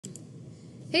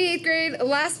Hey, 8th grade.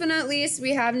 Last but not least,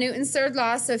 we have Newton's third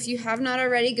law. So if you have not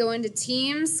already, go into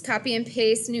Teams, copy and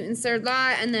paste Newton's third law,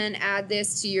 and then add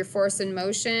this to your force and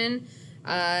motion,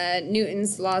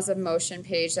 Newton's laws of motion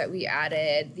page that we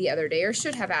added the other day, or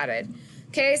should have added.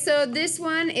 Okay, so this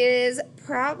one is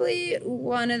probably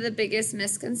one of the biggest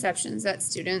misconceptions that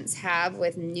students have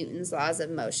with Newton's laws of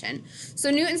motion.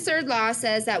 So Newton's third law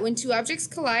says that when two objects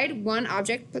collide, one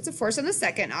object puts a force on the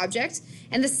second object,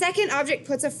 and the second object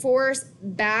puts a force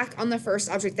back on the first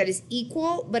object that is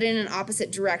equal but in an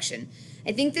opposite direction.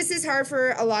 I think this is hard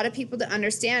for a lot of people to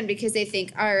understand because they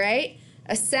think, all right,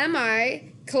 a semi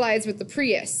collides with the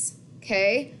Prius,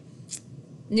 okay?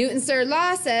 Newton's third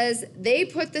law says they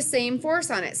put the same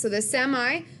force on it. So the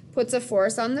semi puts a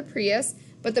force on the Prius,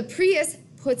 but the Prius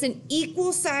puts an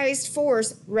equal-sized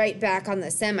force right back on the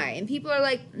semi. And people are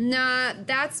like, nah,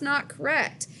 that's not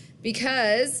correct.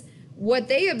 Because what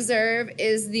they observe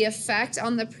is the effect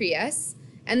on the Prius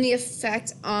and the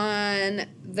effect on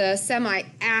the semi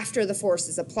after the force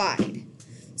is applied.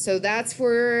 So that's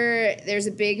where there's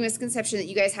a big misconception that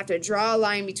you guys have to draw a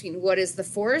line between what is the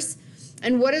force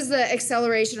and what does the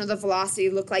acceleration or the velocity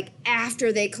look like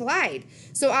after they collide.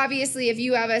 So obviously if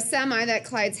you have a semi that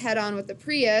collides head-on with the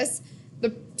Prius,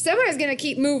 the semi is going to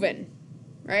keep moving,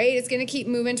 right? It's going to keep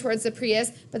moving towards the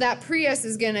Prius, but that Prius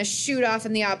is going to shoot off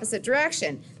in the opposite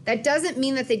direction. That doesn't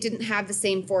mean that they didn't have the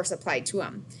same force applied to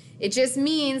them. It just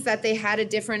means that they had a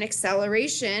different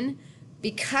acceleration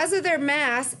because of their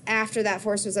mass after that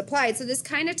force was applied. So this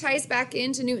kind of ties back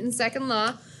into Newton's second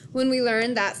law when we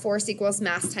learned that force equals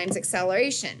mass times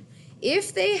acceleration.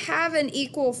 If they have an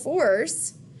equal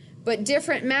force but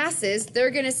different masses,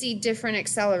 they're going to see different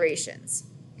accelerations.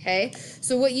 Okay?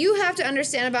 So what you have to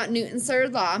understand about Newton's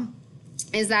third law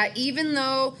is that even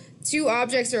though two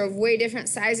objects are of way different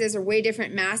sizes or way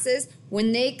different masses,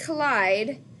 when they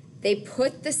collide, they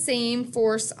put the same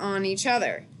force on each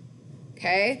other.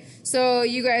 Okay, so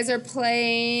you guys are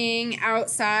playing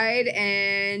outside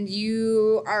and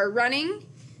you are running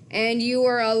and you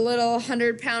are a little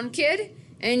 100-pound kid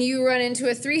and you run into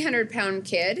a 300-pound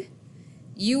kid.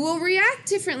 You will react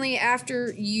differently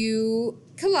after you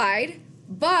collide,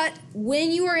 but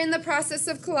when you are in the process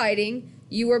of colliding,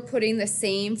 you are putting the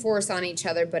same force on each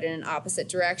other but in an opposite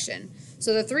direction.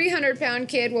 So the 300-pound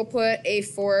kid will put a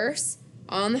force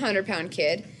on the 100-pound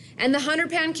kid, and the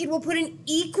 100-pound kid will put an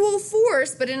equal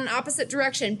force, but in an opposite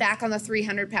direction, back on the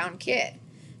 300-pound kid.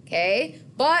 Okay?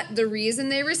 But the reason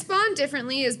they respond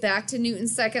differently is back to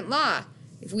Newton's second law.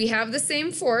 If we have the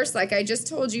same force, like I just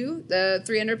told you, the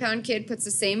 300-pound kid puts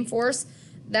the same force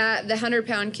that the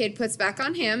 100-pound kid puts back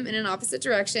on him in an opposite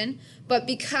direction. But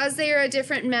because they are a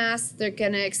different mass, they're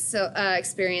going to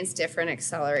experience different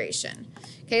acceleration.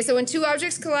 Okay, so when two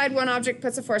objects collide, one object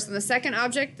puts a force on the second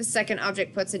object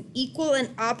puts an equal and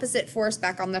opposite force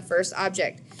back on the first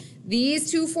object. These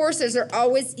two forces are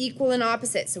always equal and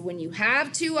opposite. So when you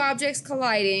have two objects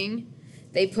colliding,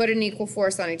 they put an equal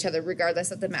force on each other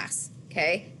regardless of the mass.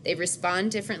 Okay, they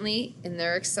respond differently in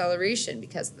their acceleration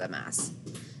because of the mass.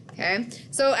 Okay,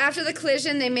 so after the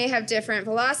collision, they may have different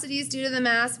velocities due to the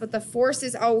mass, but the force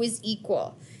is always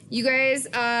equal. You guys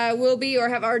will be or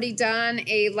have already done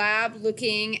a lab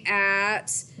looking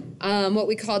at what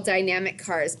we call dynamic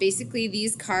cars. Basically,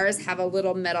 these cars have a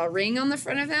little metal ring on the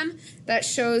front of them that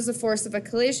shows the force of a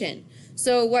collision.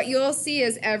 So what you'll see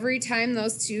is every time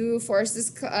those two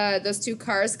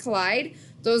cars collide,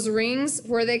 those rings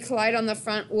where they collide on the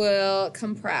front will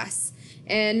compress.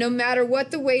 And no matter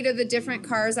what the weight of the different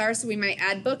cars are, so we might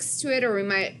add books to it or we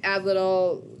might add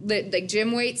little like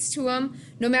gym weights to them,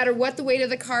 no matter what the weight of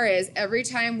the car is, every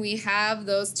time we have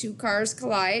those two cars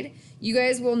collide, you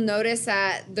guys will notice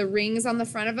that the rings on the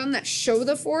front of them that show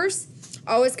the force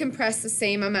always compress the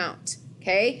same amount,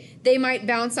 okay? They might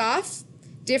bounce off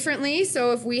differently,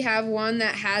 so if we have one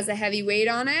that has a heavy weight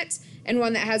on it and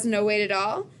one that has no weight at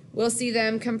all, we'll see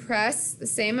them compress the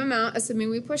same amount, assuming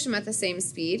we push them at the same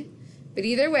speed. But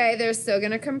either way, they're still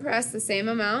going to compress the same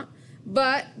amount,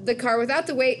 but the car without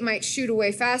the weight might shoot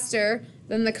away faster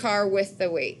than the car with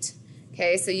the weight.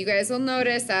 Okay, so you guys will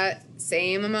notice that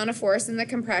same amount of force in the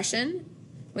compression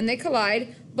when they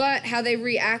collide, but how they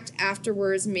react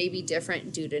afterwards may be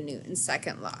different due to Newton's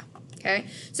second law. Okay,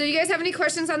 so you guys have any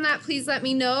questions on that, please let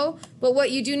me know. But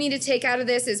what you do need to take out of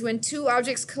this is when two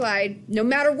objects collide, no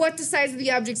matter what the size of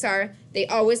the objects are, they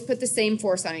always put the same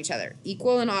force on each other,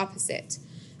 equal and opposite.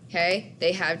 Okay,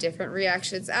 they have different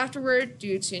reactions afterward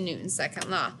due to Newton's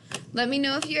second law. Let me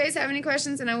know if you guys have any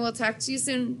questions, and I will talk to you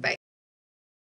soon. Bye.